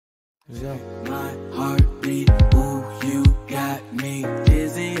My heartbeat, ooh, you got me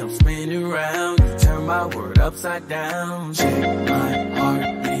dizzy. I'm spinning round, you turn my world upside down. Check my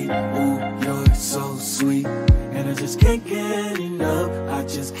heartbeat, ooh, you're so sweet, and I just can't get enough. I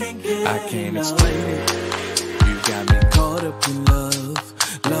just can't get enough. I can't explain it. You got me caught up in love,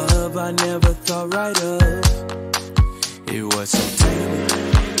 love I never thought right of. It was so tame,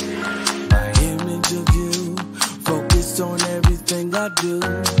 my image of you, focused on everything I do.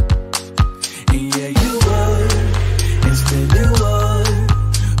 And yeah, you would, and still you would.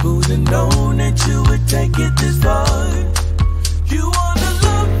 Who'd have known that you would take it this far? You wanna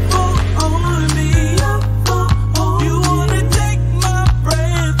love for on me. You wanna take my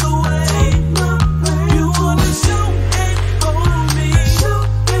breath away. You wanna shoot and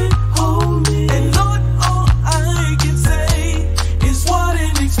hold me. And Lord, all I can say is what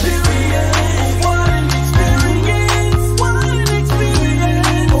an experience. What an experience. What an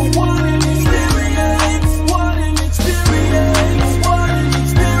experience. Oh, what an experience. What an experience. What an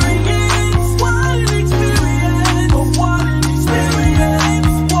experience. What an experience. Oh, what an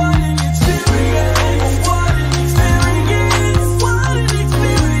experience. What an experience. What an experience. What an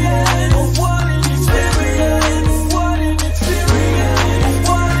experience. Oh, what an experience. What an experience.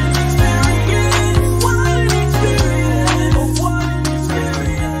 What an experience. What an experience. Oh, what an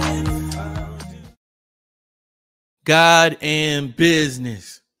experience. God and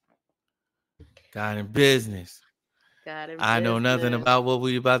business. God and business. God and I know nothing business. about what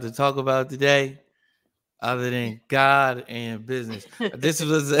we're about to talk about today, other than God and business. This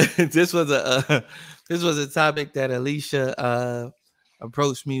was a topic that Alicia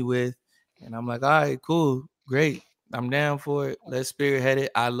approached me with, and I'm like, all right, cool, great, I'm down for it. Let's spearhead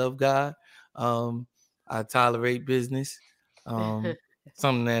it. I love God. I tolerate business.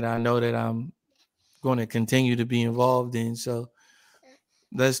 Something that I know that I'm going to continue to be involved in. So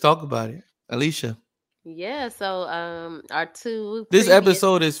let's talk about it, Alicia. Yeah, so our two This previous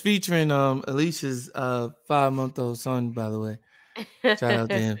episode is featuring Alicia's 5-month-old son, by the way. Shout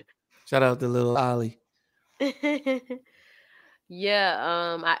out to him. Shout out to little Ollie.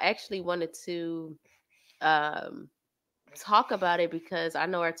 Yeah, I actually wanted to um talk about it because I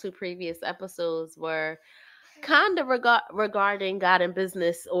know our two previous episodes were kind of regarding God and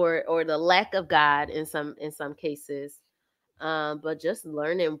business, or the lack of God in some cases. But just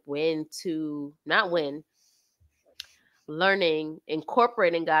learning when to not when learning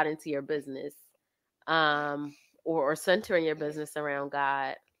incorporating God into your business, um, or centering your business around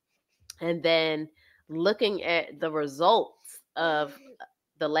God, and then looking at the results of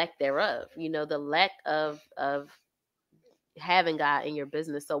the lack thereof. You know, the lack of having God in your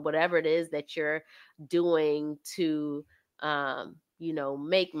business. So whatever it is that you're doing to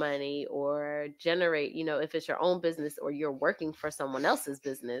make money or generate, if it's your own business or you're working for someone else's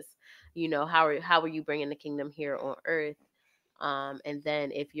business, how are you bringing the kingdom here on earth? And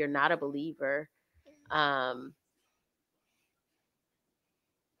then if you're not a believer, um,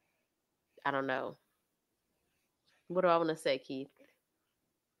 I don't know. What do I want to say, Keith?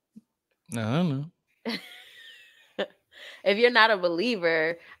 I don't know. If you're not a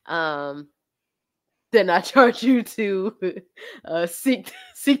believer, then I charge you to seek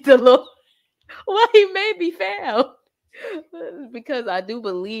the Lord while He may be found, because I do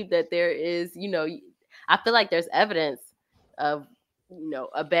believe that there is, I feel like there's evidence of,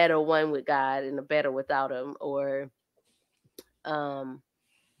 a better one with God and a better without Him, or um,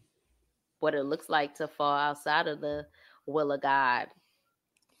 what it looks like to fall outside of the will of God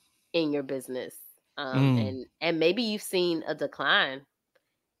in your business. And maybe you've seen a decline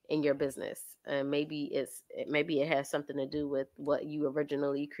in your business, and maybe it has something to do with what you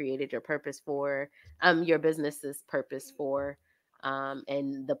originally created your purpose for, your business's purpose for,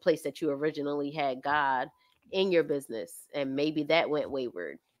 and the place that you originally had God in your business, and maybe that went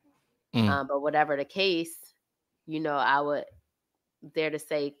wayward. But whatever the case, I would dare to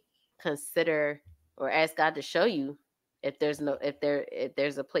say, consider or ask God to show you if there's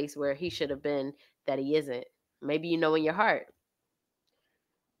a place where He should have been that He isn't. Maybe in your heart.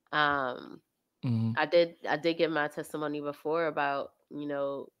 I did give my testimony before about,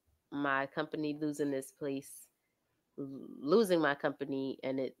 my company losing my company,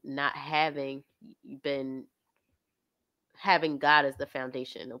 and it not been having God as the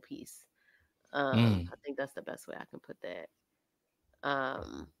foundational piece. I think that's the best way I can put that.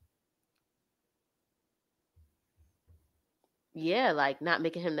 Yeah, like not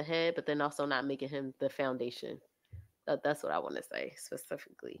making Him the head, but then also not making Him the foundation. That's what I want to say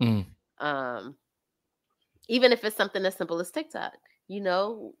specifically. Even if it's something as simple as TikTok,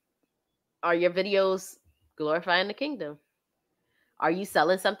 are your videos glorifying the kingdom? Are you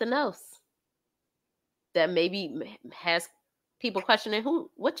selling something else that maybe has people questioning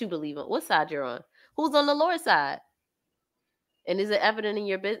what you believe on, what side you're on, who's on the Lord's side? And is it evident in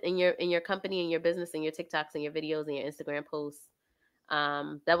your in your company, in your business, in your TikToks, and your videos, and your Instagram posts?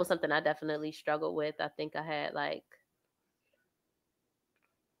 That was something I definitely struggled with. I think I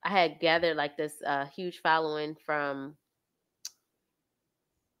had gathered like this huge following from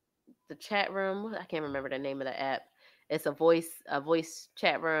the chat room. I can't remember the name of the app. It's a voice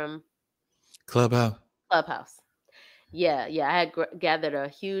chat room. Clubhouse. Yeah, yeah. I had gathered a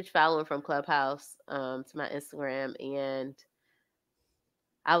huge following from Clubhouse to my Instagram, and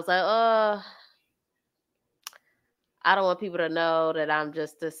I was like, oh, I don't want people to know that I'm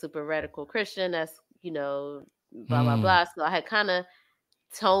just a super radical Christian. That's, blah blah blah. So I had kind of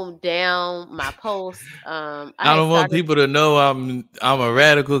toned down my posts. I don't want people to know I'm a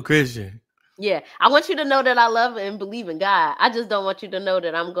radical Christian. Yeah, I want you to know that I love and believe in God. I just don't want you to know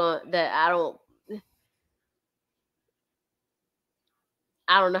that I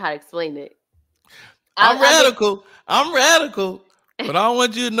don't know how to explain it. I'm radical, but I don't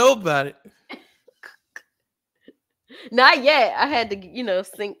want you to know about it. Not yet. I had to,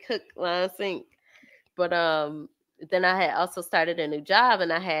 sink, hook, line, sink. But then I had also started a new job,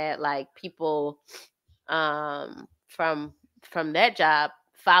 and I had like people from that job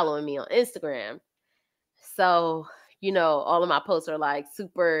following me on Instagram. So, all of my posts are like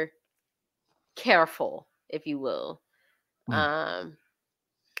super careful, if you will.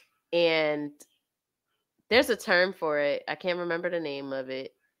 And there's a term for it. I can't remember the name of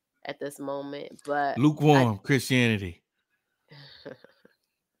it at this moment, but lukewarm Christianity.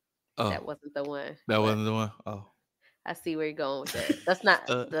 That wasn't the one. That wasn't the one. Oh, I see where you're going with that. That's not.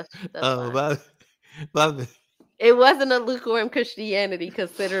 that's fine. It wasn't a lukewarm Christianity,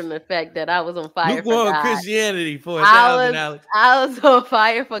 considering the fact that I was on fire for God. Christianity for 1,000, Alex. I was on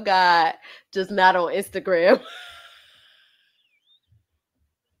fire for God, just not on Instagram.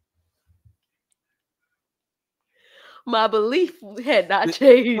 My belief had not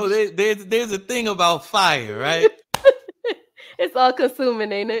changed. So there's a thing about fire, right? It's all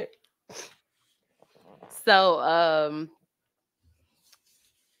consuming, ain't it? So,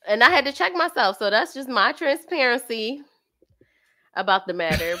 and I had to check myself. So that's just my transparency about the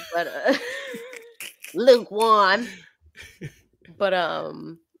matter. But lukewarm. But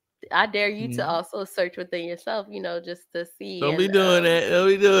I dare you to also search within yourself, just to see. Don't be doing that. Don't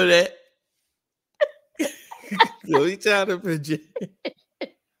be doing that. Don't be trying to project.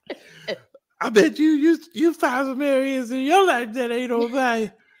 I bet you find some areas in your life that ain't on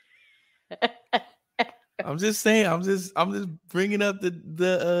fire. I'm just saying. I'm just bringing up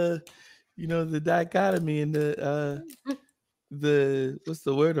the the dichotomy and the what's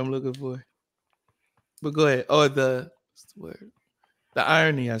the word I'm looking for? But go ahead. Oh, what's the word? The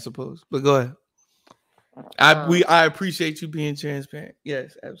irony, I suppose. But go ahead. I appreciate you being transparent.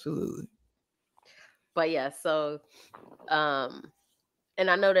 Yes, absolutely. But yeah, so and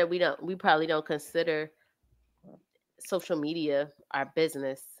I know that we probably don't consider social media our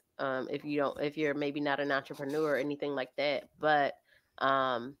business. If you're maybe not an entrepreneur or anything like that, but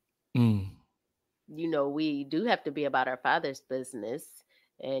we do have to be about our Father's business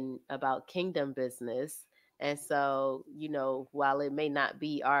and about kingdom business. And so, while it may not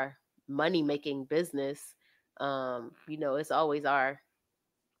be our money making business, it's always our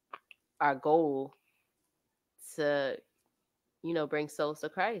goal to, bring souls to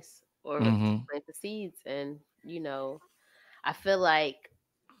Christ or plant the seeds. And, I feel like,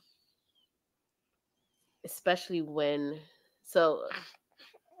 especially so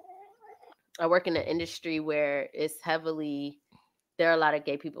I work in an industry where there are a lot of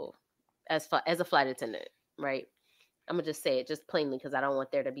gay people as a flight attendant, right? I'm going to just say it just plainly because I don't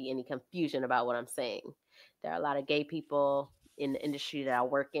want there to be any confusion about what I'm saying. There are a lot of gay people in the industry that I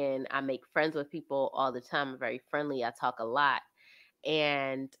work in. I make friends with people all the time. I'm very friendly. I talk a lot.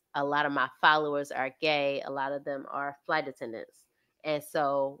 And a lot of my followers are gay. A lot of them are flight attendants. And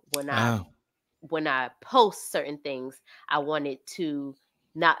so when I post certain things, I wanted to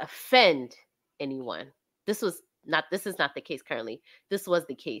not offend anyone. This is not the case currently. This was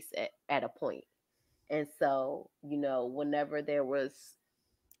the case at a point. And so, whenever there was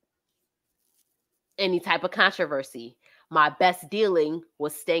any type of controversy, my best dealing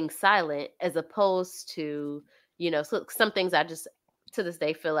was staying silent, as opposed to, so some things I just to this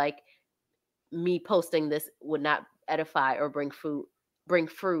day feel like me posting this would not edify or bring fruit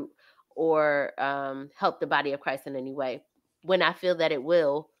or help the body of Christ in any way. When I feel that it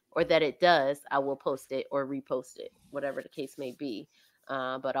will or that it does, I will post it or repost it, whatever the case may be.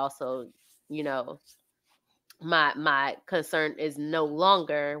 But also, my concern is no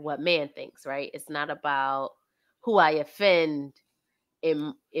longer what man thinks, right? It's not about who I offend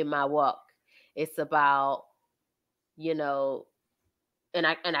in my walk. It's about, you know, and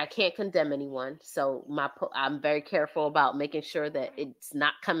I can't condemn anyone. So I'm very careful about making sure that it's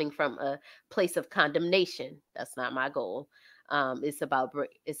not coming from a place of condemnation. That's not my goal. It's about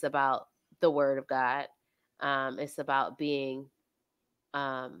the word of God. It's about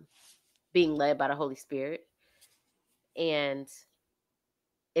um, being led by the Holy Spirit, and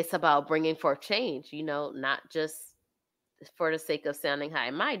it's about bringing forth change. You know, not just for the sake of sounding high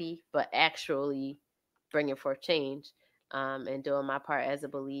and mighty, but actually bringing forth change, and doing my part as a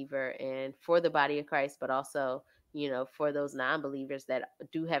believer and for the body of Christ, but also, you know, for those non-believers that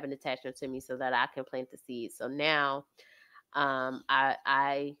do have an attachment to me, so that I can plant the seed. So now,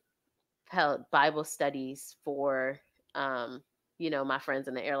 I held Bible studies for, you know, my friends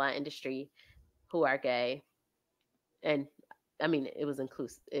in the airline industry who are gay, and I mean, it was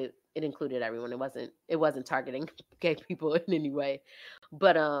inclusive. It included everyone. It wasn't targeting gay people in any way,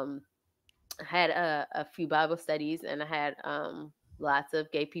 but I had a few Bible studies, and I had lots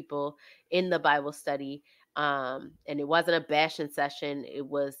of gay people in the Bible study. And it wasn't a bashing session.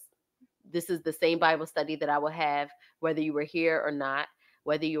 This is the same Bible study that I would have whether you were here or not,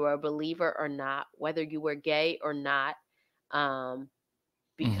 whether you were a believer or not, whether you were gay or not,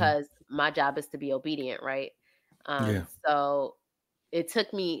 because my job is to be obedient, right? Yeah. So it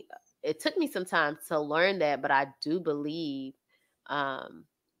took me some time to learn that, but I do believe um,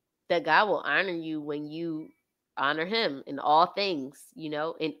 that God will honor you when you honor Him in all things, you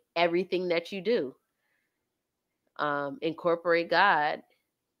know, in everything that you do. Incorporate God.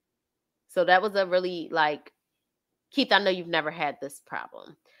 So that was a really, like, Keith, I know you've never had this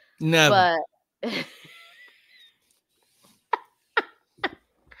problem, Never. but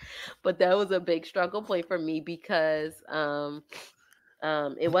but that was a big struggle point for me because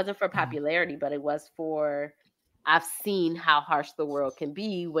it wasn't for popularity, but it was for, I've seen how harsh the world can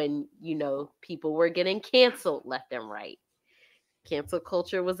be when, you know, people were getting canceled left and right. Cancel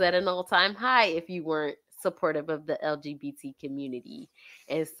culture was at an all-time high if you weren't supportive of the LGBT community.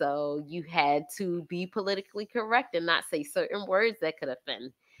 And so you had to be politically correct and not say certain words that could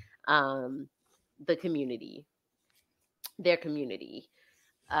offend um, the community, their community.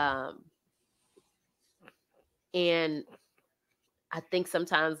 Um, and I think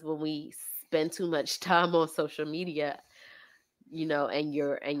sometimes when we spend too much time on social media, you know, and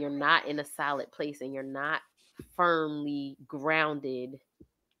you're not in a solid place, and you're not firmly grounded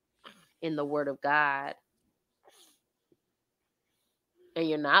in the word of God, and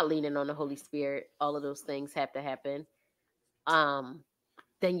you're not leaning on the Holy Spirit, all of those things have to happen.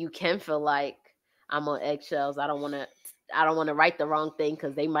 Then you can feel like I'm on eggshells. I don't want to write the wrong thing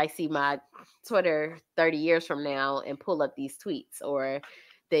because they might see my Twitter 30 years from now and pull up these tweets, or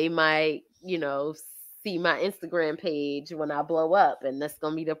they might, you know, see my Instagram page when I blow up, and that's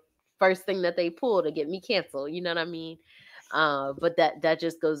gonna be the first thing that they pull to get me canceled. You know what I mean? But that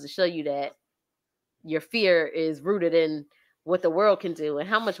just goes to show you that your fear is rooted in what the world can do, and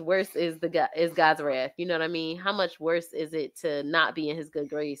how much worse is God's wrath. You know what I mean? How much worse is it to not be in His good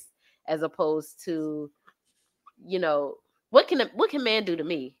grace, as opposed to, you know, what can man do to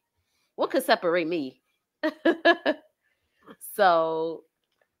me? What could separate me? So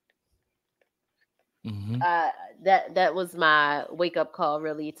that was my wake up call,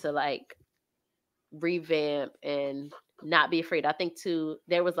 really, to like revamp and not be afraid. I think too,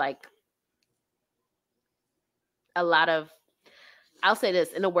 there was like a lot of, I'll say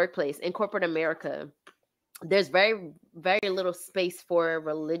this, in the workplace, in corporate America, there's very, very little space for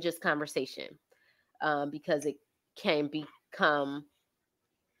religious conversation, because it can become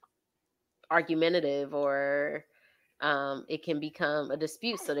argumentative, or it can become a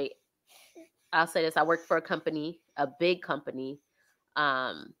dispute. So I'll say this, I work for a company, a big company.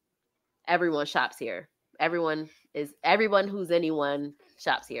 Everyone shops here. Everyone who's anyone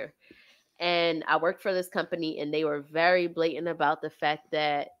shops here. And I worked for this company, and they were very blatant about the fact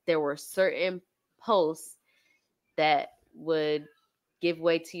that there were certain posts that would give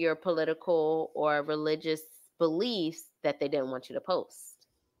way to your political or religious beliefs that they didn't want you to post.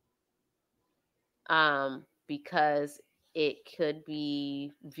 Because it could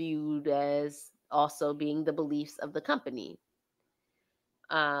be viewed as also being the beliefs of the company.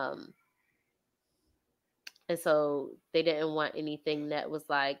 And so they didn't want anything that was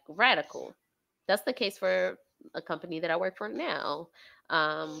like radical. That's the case for a company that I work for now.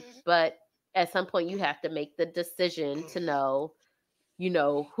 But at some point you have to make the decision to know, you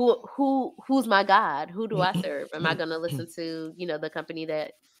know, who's my God? Who do I serve? Am I going to listen to, you know, the company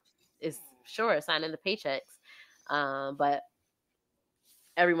that is sure signing the paychecks? But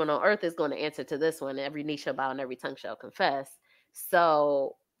everyone on earth is going to answer to this one. Every knee shall bow and every tongue shall confess.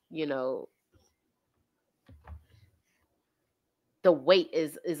 So, you know, the weight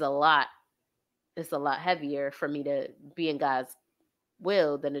is a lot. It's a lot heavier for me to be in God's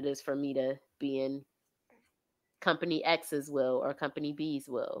will than it is for me to be in company X's will or company B's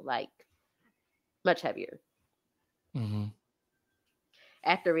will. Like, much heavier. Mm-hmm.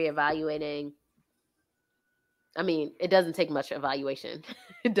 After reevaluating, I mean, it doesn't take much evaluation.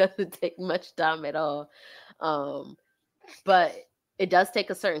 It doesn't take much time at all. But it does take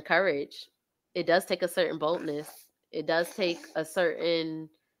a certain courage. It does take a certain boldness. It does take a certain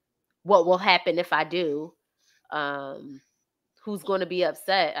what will happen if I do. Who's going to be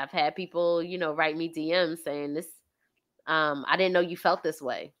upset? I've had people, you know, write me DMs saying this. I didn't know you felt this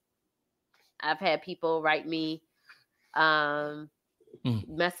way. I've had people write me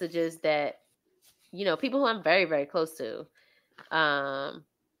messages that, you know, people who I'm very, very close to,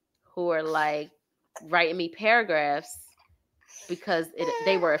 who are like writing me paragraphs because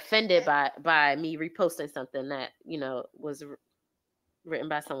they were offended by me reposting something that, you know, was written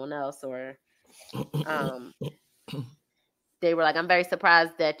by someone else, or they were like, I'm very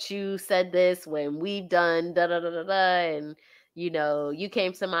surprised that you said this when we've done da da da da da, and you know, you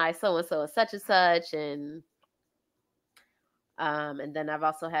came to my so and so and such, and then I've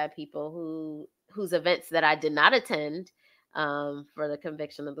also had people whose events that I did not attend for the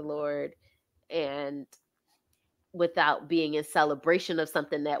conviction of the Lord, and without being in celebration of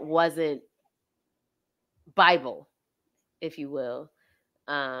something that wasn't Bible, if you will,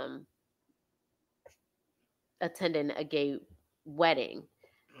 attending a gay wedding,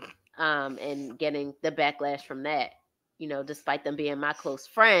 and getting the backlash from that, you know, despite them being my close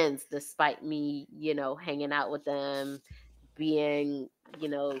friends, despite me, you know, hanging out with them, being, you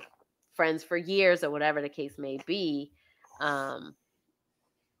know, friends for years or whatever the case may be.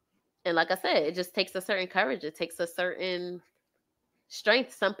 And like I said, it just takes a certain courage. It takes a certain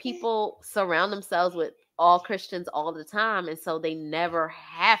strength. Some people surround themselves with all Christians all the time, and so they never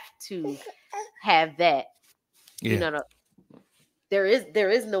have to have that. Yeah. You know, there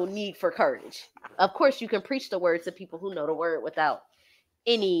is no need for courage. Of course, you can preach the word to people who know the word without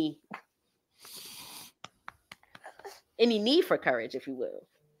any need for courage, if you will,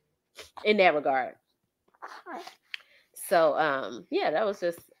 in that regard. So, yeah, that was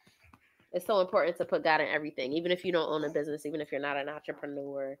just, it's so important to put God in everything. Even if you don't own a business, even if you're not an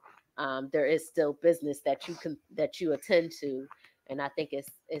entrepreneur, there is still business that you attend to. And I think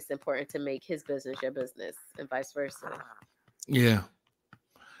it's important to make his business your business and vice versa. Yeah.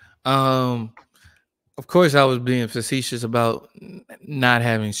 Of course I was being facetious about not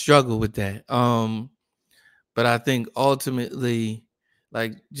having struggled with that. But I think ultimately,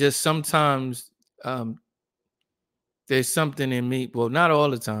 like, just sometimes there's something in me. Well, not all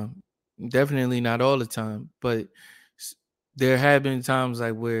the time. Definitely not all the time. But there have been times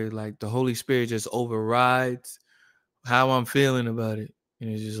like where like the Holy Spirit just overrides how I'm feeling about it. And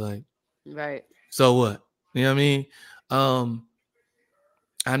it's just like, right. So what? You know what I mean?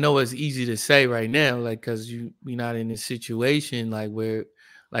 I know it's easy to say right now, like, cause we not in this situation like where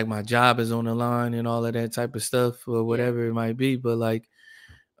like my job is on the line and all of that type of stuff or whatever it might be. But like,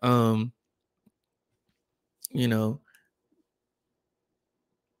 you know,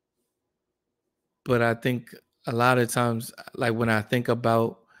 but I think a lot of times, like when I think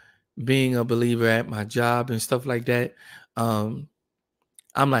about being a believer at my job and stuff like that, I'm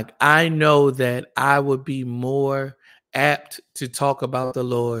like, I know that I would be more apt to talk about the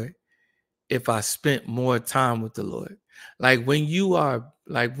Lord if I spent more time with the Lord. Like when you are,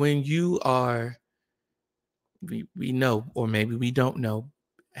 we know, or maybe we don't know,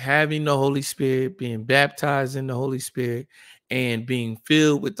 having the Holy Spirit, being baptized in the Holy Spirit, and being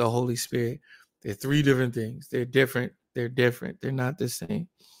filled with the Holy Spirit, they're three different things. They're different. They're different. They're not the same.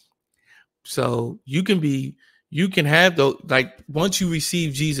 So you can have the, like, once you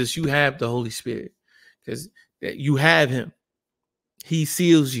receive Jesus, you have the Holy Spirit because you have him. He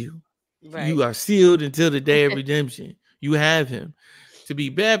seals you. Right. You are sealed until the day of redemption. You have him. To be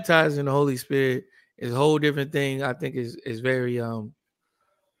baptized in the Holy Spirit is a whole different thing. I think is very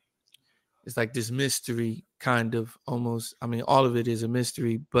it's like this mystery kind of almost. I mean, all of it is a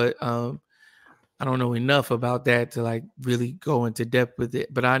mystery, but I don't know enough about that to like really go into depth with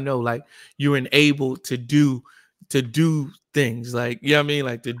it. But I know like you're enabled to do things like, you know what I mean?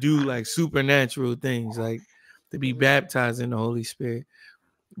 Like to do like supernatural things, like to be baptized in the Holy Spirit,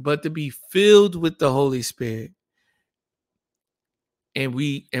 but to be filled with the Holy Spirit. And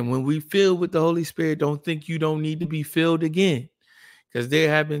when we fill with the Holy Spirit, don't think you don't need to be filled again. Because there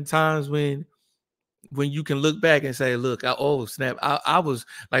have been times when when you can look back and say, look, oh snap, I was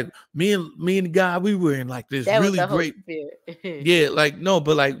like me and the guy, we were in like this That was really the Holy great, Spirit. yeah, like no,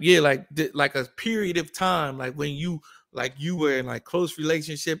 but like yeah, like a period of time, like when you were in like close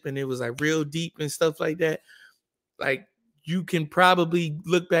relationship and it was like real deep and stuff like that. Like you can probably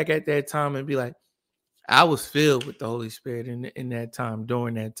look back at that time and be like, I was filled with the Holy Spirit in that time,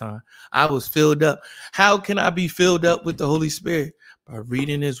 during that time. I was filled up. How can I be filled up with the Holy Spirit? By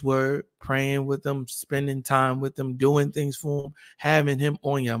reading his word, praying with him, spending time with him, doing things for him, having him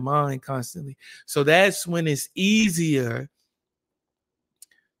on your mind constantly. So that's when it's easier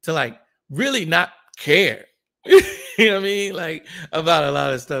to like really not care. You know what I mean? Like about a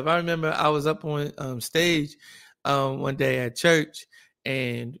lot of stuff. I remember I was up on stage one day at church,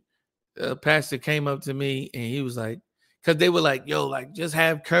 and a pastor came up to me and he was like, because they were like, yo, like just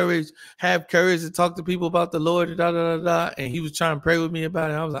have courage to talk to people about the Lord, da, da, da, da. And he was trying to pray with me about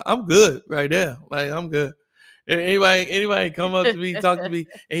it. I was like, I'm good right there. Like, I'm good. And anybody come up to me, talk to me,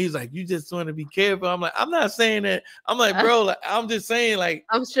 and he's like, you just want to be careful. I'm like, I'm not saying that. I'm like, bro, like, I'm just saying, like,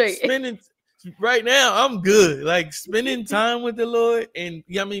 I'm straight. Spending right now, I'm good. Like spending time with the Lord, and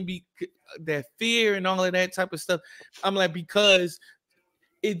I mean, that fear and all of that type of stuff. I'm like, because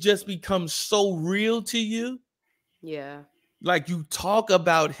it just becomes so real to you. Yeah. Like you talk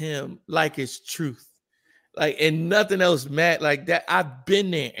about him like it's truth. Like, and nothing else matters like that. I've been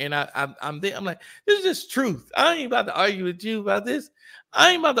there, and I'm there. I'm like, this is just truth. I ain't about to argue with you about this.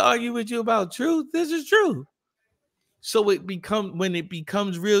 I ain't about to argue with you about truth. This is true. So when it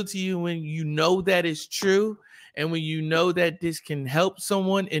becomes real to you, when you know that it's true, and when you know that this can help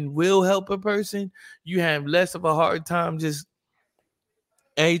someone and will help a person, you have less of a hard time just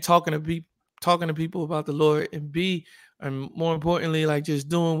talking to people about the Lord, and B, and more importantly, like just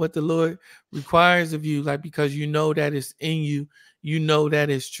doing what the Lord requires of you, like because you know that it's in you, you know that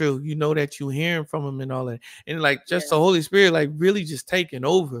it's true, you know that you're hearing from him and all that, and like just the Holy Spirit, like really just taking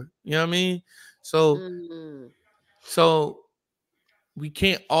over. You know what I mean? So, so we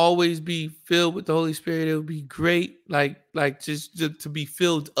can't always be filled with the Holy Spirit. It would be great, like just to be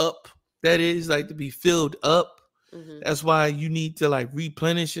filled up. That is like to be filled up. That's why you need to like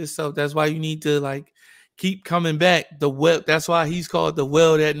replenish yourself. That's why you need to like keep coming back. The well, that's why he's called the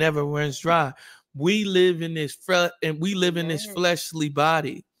well that never runs dry. We live in this this fleshly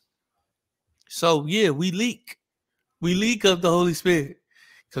body. So yeah, we leak of the Holy Spirit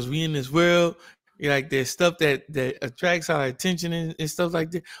because we in this world. Like there's stuff that attracts our attention and stuff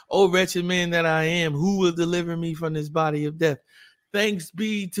like that. Oh, wretched man that I am, who will deliver me from this body of death? Thanks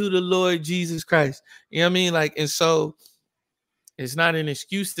be to the Lord Jesus Christ. You know what I mean? Like, and so it's not an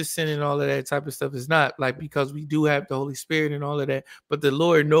excuse to sin and all of that type of stuff. It's not like, because we do have the Holy Spirit and all of that, but the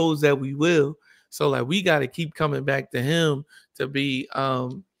Lord knows that we will. So like we got to keep coming back to him to be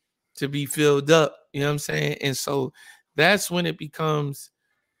filled up. You know what I'm saying? And so that's when it becomes,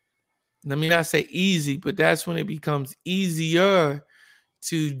 let me not say easy, but that's when it becomes easier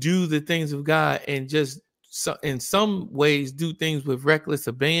to do the things of God, and just in some ways do things with reckless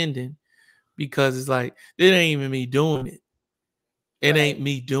abandon, because it's like, it ain't even me doing it. It ain't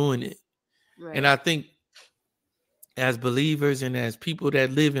me doing it. Right. And I think as believers and as people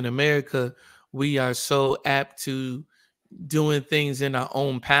that live in America, we are so apt to doing things in our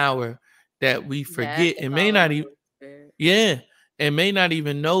own power that we forget and may not even, and may not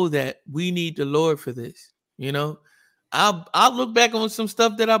even know that we need the Lord for this. You know, I'll look back on some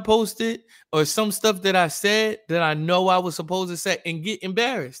stuff that I posted or some stuff that I said that I know I was supposed to say and get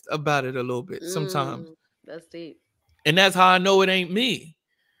embarrassed about it a little bit sometimes. That's deep. And that's how I know it ain't me.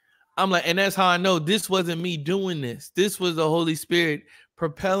 I'm like, and that's how I know this wasn't me doing this. This was the Holy Spirit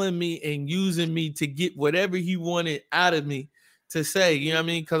propelling me and using me to get whatever he wanted out of me to say. You know what I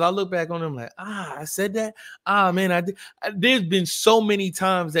mean? Because I look back on him like, I said that. Man, I did. There's been so many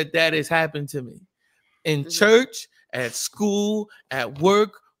times that has happened to me in church, at school, at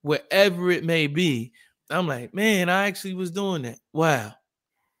work, wherever it may be. I'm like, man, I actually was doing that. Wow.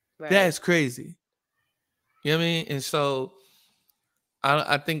 That's crazy. You know what I mean? And so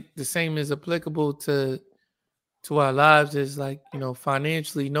I think the same is applicable to our lives, is like, you know,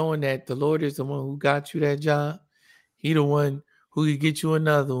 financially, knowing that the Lord is the one who got you that job. He the one who could get you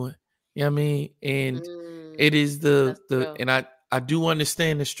another one. You know what I mean? And it is and I do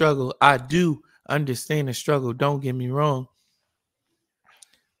understand the struggle. I do understand the struggle. Don't get me wrong.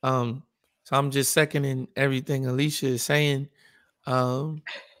 So I'm just seconding everything Alicia is saying.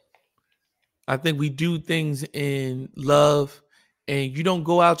 I think we do things in love, and you don't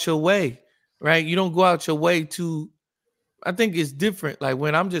go out your way, right? You don't go out your way to, I think it's different. Like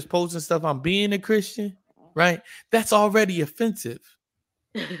when I'm just posting stuff, I'm being a Christian, right? That's already offensive.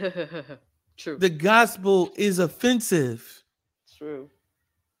 True. The gospel is offensive. True.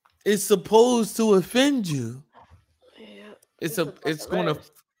 It's supposed to offend you. Yeah. It's it's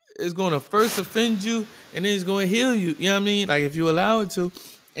gonna first offend you, and then it's gonna heal you. You know what I mean? Like if you allow it to.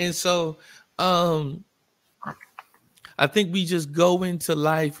 And so I think we just go into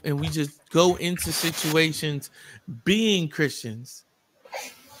life and we just go into situations being Christians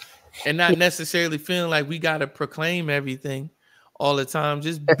and not necessarily feeling like we gotta proclaim everything all the time.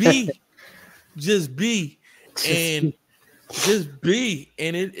 Just be. Just be. And just be.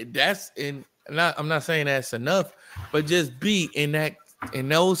 And I'm not saying that's enough, but just be in that. In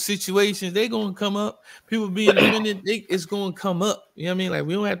those situations, they're gonna come up. People being offended, it's gonna come up. You know what I mean? Like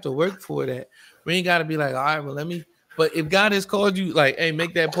we don't have to work for that. We ain't gotta be like, all right, well, let me. But if God has called you, like, hey,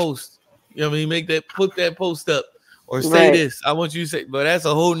 make that post. You know what I mean? Put that post up or say this. I want you to say, but that's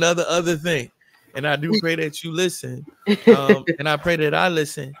a whole nother other thing. And I do pray that you listen. And I pray that I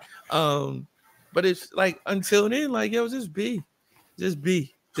listen. But it's like until then, like, yo, just be,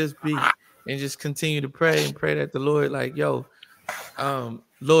 and just continue to pray and pray that the Lord, like, yo,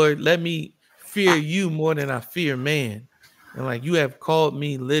 Lord, let me fear you more than I fear man. And like you have called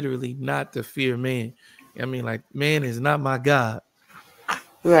me literally not to fear man. I mean, like, man is not my God.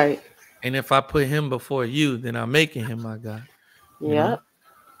 Right. And if I put him before you, then I'm making him my God. Yeah.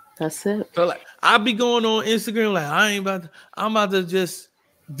 That's it. So like I'll be going on Instagram, like I'm about to just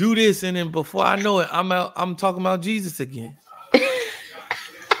do this, and then before I know it, I'm talking about Jesus again.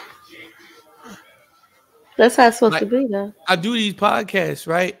 That's how it's supposed to be, though. I do these podcasts,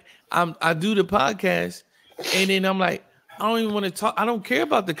 right? I do the podcast, and then I'm like, I don't even want to talk. I don't care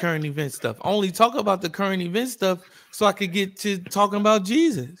about the current event stuff. I only talk about the current event stuff so I could get to talking about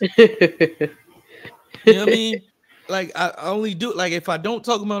Jesus. You know what I mean? Like I only do, like, if I don't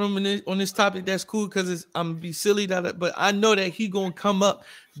talk about him on this topic, that's cool because I'm be silly but I know that he gonna come up.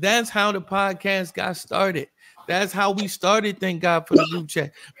 That's how the podcast got started. That's how we started. Thank God for the group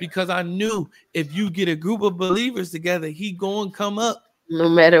chat, because I knew if you get a group of believers together, he gonna come up no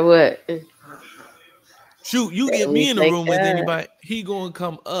matter what. Shoot, you get me in the room with anybody, he gonna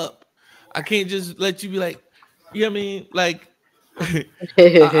come up. I can't just let you be like, you know what I mean? Like,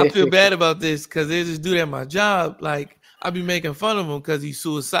 I feel bad about this because there's this dude at my job. Like, I be making fun of him because he's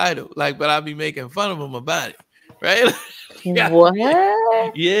suicidal. Like, but I be making fun of him about it, right? What?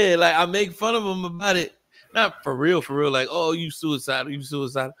 Yeah, like I make fun of him about it. Not for real. Like, oh, you suicidal.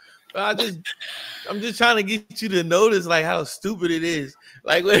 But I'm just trying to get you to notice like how stupid it is.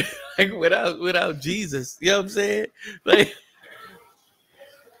 Like without Jesus, you know what I'm saying? Like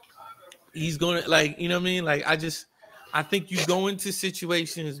he's gonna, like, you know what I mean? Like I think you go into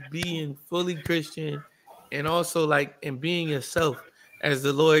situations being fully Christian and also like and being yourself as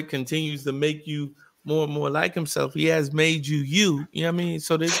the Lord continues to make you more and more like himself. He has made you, you know what I mean?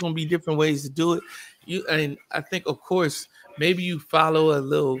 So there's gonna be different ways to do it. And I think, of course, maybe you follow a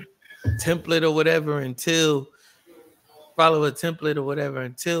little template or whatever until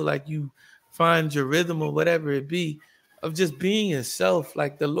like you find your rhythm or whatever it be of just being yourself.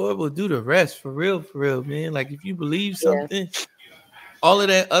 Like the Lord will do the rest, for real, man. Like if you believe something, all of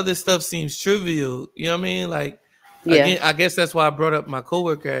that other stuff seems trivial. You know what I mean? Like, again, I guess that's why I brought up my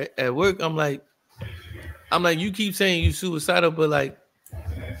coworker at work. I'm like, you keep saying you suicidal, but like,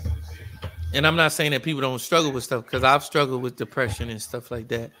 and I'm not saying that people don't struggle with stuff, because I've struggled with depression and stuff like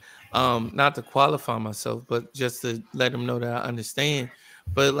that. Not to qualify myself, but just to let them know that I understand.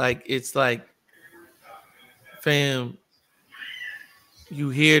 But like, it's like, fam, you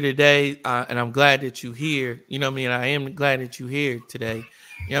here today, and I'm glad that you here. You know what I mean? I am glad that you here today.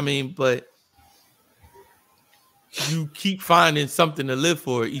 You know what I mean? But you keep finding something to live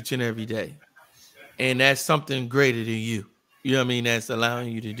for each and every day. And that's something greater than you. You know what I mean? That's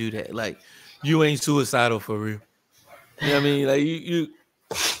allowing you to do that. Like, you ain't suicidal for real. You know what I mean? Like you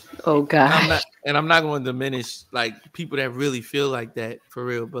oh God. I'm not going to diminish like people that really feel like that for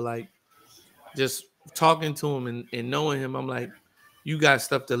real, but like just talking to him and knowing him, I'm like, you got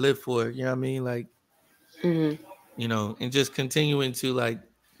stuff to live for. You know what I mean? Like, you know, and just continuing to like,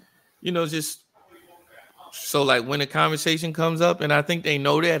 you know, just so like when a conversation comes up, and I think they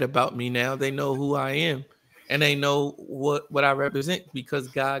know that about me now, they know who I am and they know what I represent, because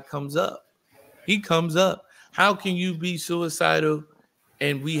God comes up. He comes up. How can you be suicidal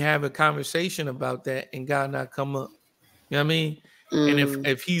and we have a conversation about that and God not come up? You know what I mean? And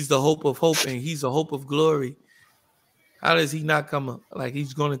if he's the hope of hope and he's the hope of glory, how does he not come up? Like,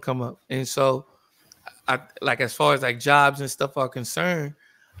 he's going to come up. And so I like, as far as like jobs and stuff are concerned,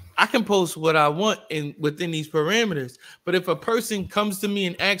 I can post what I want within these parameters. But if a person comes to me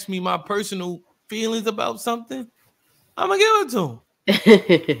and asks me my personal feelings about something, I'm gonna give it to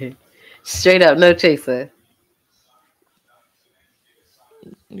them. Straight up, no chaser.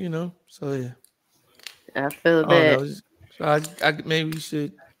 You know, so yeah. I feel I don't that. know. So I maybe we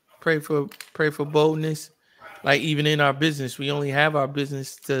should pray for boldness. Like even in our business, we only have our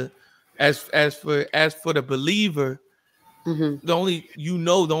business to as for the believer, Hmm. the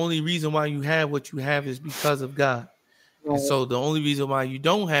only reason why you have what you have is because of God. And Right. so the only reason why you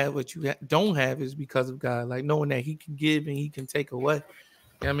don't have what you don't have is because of God. Like knowing that he can give and he can take away. You know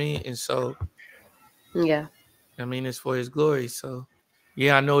what I mean? And so Yeah. I mean it's for his glory. So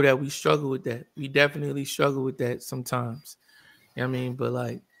yeah, I know that we struggle with that. We definitely struggle with that sometimes. You know what I mean? But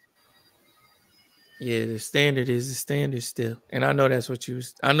like, yeah, the standard is the standard still. And I know that's what you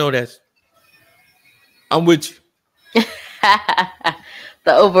was I know that's I'm with you.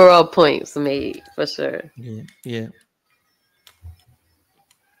 The overall points made for sure. Yeah, yeah.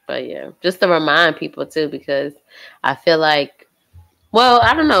 But yeah, just to remind people too, because I feel like, well,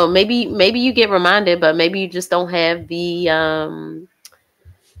 I don't know, maybe you get reminded, but maybe you just don't have the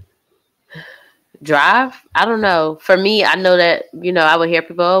drive. I don't know. For me, I know that, I would hear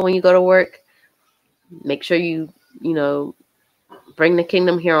people, oh, when you go to work, make sure you know, bring the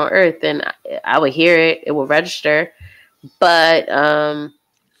kingdom here on earth. And I would hear it. It will register. But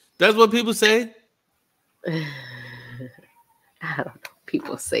That's what people say. I don't know.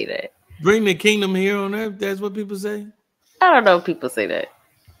 People say that. Bring the kingdom here on earth. That's what people say. I don't know if people say that.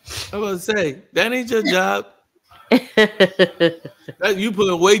 I was gonna say that ain't your job. You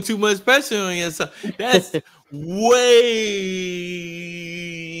putting way too much pressure on yourself. That's way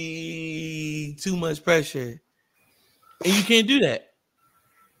too much pressure, and you can't do that.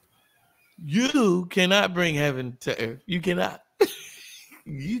 You cannot bring heaven to earth. You cannot.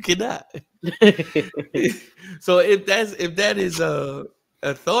 You cannot. So if that is a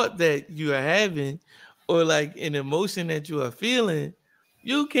thought that you are having, or like an emotion that you are feeling,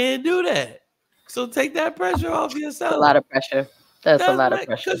 you can't do that. So take that pressure off A yourself. lot of pressure. That's a That's lot of right,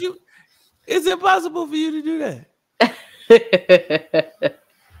 pressure. because it's impossible for you to do that.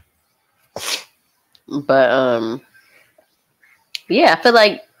 But yeah, I feel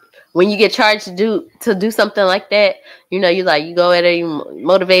like when you get charged to do something like that, you go at it, you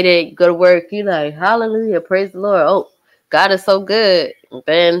motivated, you go to work, you like, hallelujah, praise the Lord. Oh, God is so good. And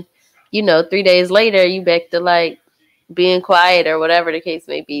then, 3 days later, you back to like being quiet or whatever the case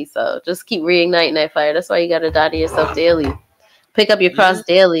may be. So just keep reigniting that fire. That's why you got to die to yourself daily. Pick up your Yeah, cross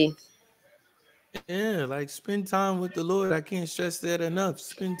daily. yeah. Like spend time with the Lord. I can't stress that enough.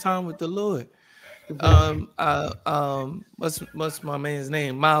 Spend time with the Lord. Hmm. What's my man's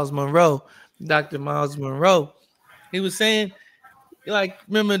name? Miles Monroe, Dr. Miles Monroe. He was saying, like,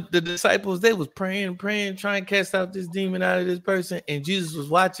 remember the disciples, they was praying, trying to cast out this demon out of this person, and Jesus was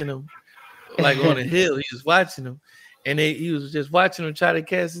watching them, like on a hill. He was watching them, and he was just watching them try to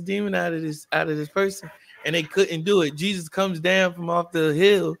cast the demon out of this person, and they couldn't do it. Jesus comes down from off the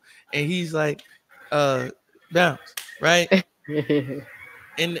hill, and he's like, bounce, right?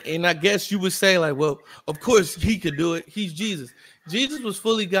 And I guess you would say, like, well, of course he could do it. He's Jesus. Jesus was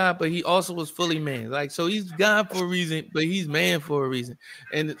fully God, but he also was fully man. Like, so he's God for a reason, but he's man for a reason.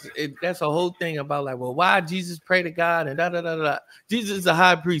 And that's a whole thing about, like, well, why Jesus pray to God and da da da da. Jesus is a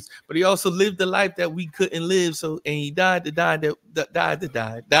high priest, but he also lived the life that we couldn't live. So, and he died the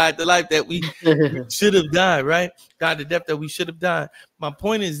life that we should have died, right? Died the death that we should have died. My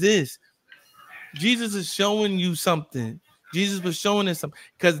point is this: Jesus is showing you something. Jesus was showing us something,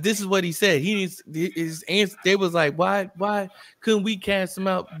 because this is what he said. He needs his answer. They was like, why couldn't we cast him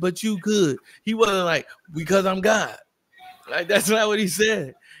out? But you could. He wasn't like, because I'm God. Like, that's not what he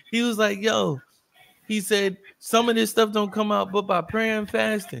said. He was like, yo, he said, some of this stuff don't come out but by prayer and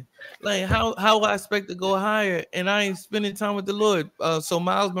fasting. Like, how I expect to go higher, and I ain't spending time with the Lord. So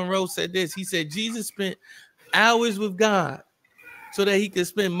Miles Monroe said this. He said Jesus spent hours with God so that he could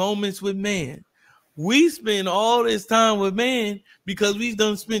spend moments with man. We spend all this time with man because we've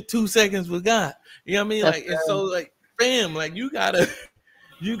done spent 2 seconds with God. You know what I mean? Like, and so, like, fam, like, you gotta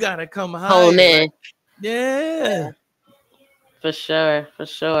come higher. Hone in. Like, yeah. For sure.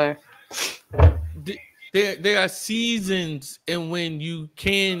 There are seasons in when you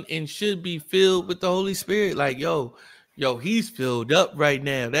can and should be filled with the Holy Spirit. Like, yo, he's filled up right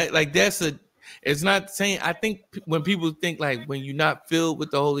now. It's not saying, I think when people think, like, when you're not filled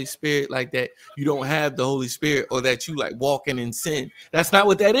with the Holy Spirit like that, you don't have the Holy Spirit, or that you like walking in sin. That's not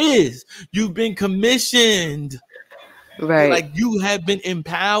what that is. You've been commissioned. Right. Like, you have been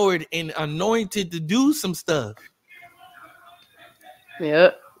empowered and anointed to do some stuff.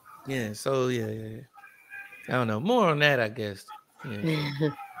 Yep. Yeah. So yeah. I don't know. More on that, I guess. Yeah.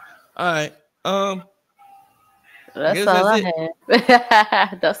 All right. That's all I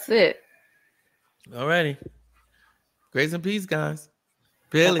have. That's it. Alrighty. Grace and peace, guys.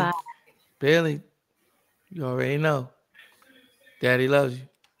 Billy. Bye-bye. Billy. You already know. Daddy loves you.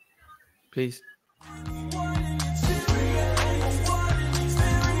 Peace.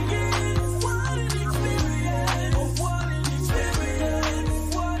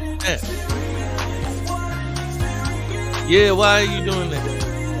 Yeah, why are you doing that?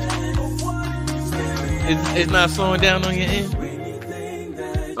 It's not slowing down on your end?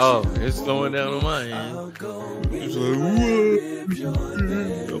 Oh, it's slowing down on my end. It's like,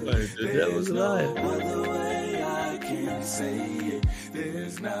 nobody did that. Was a liar.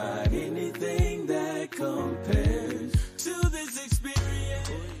 There's not anything that compares.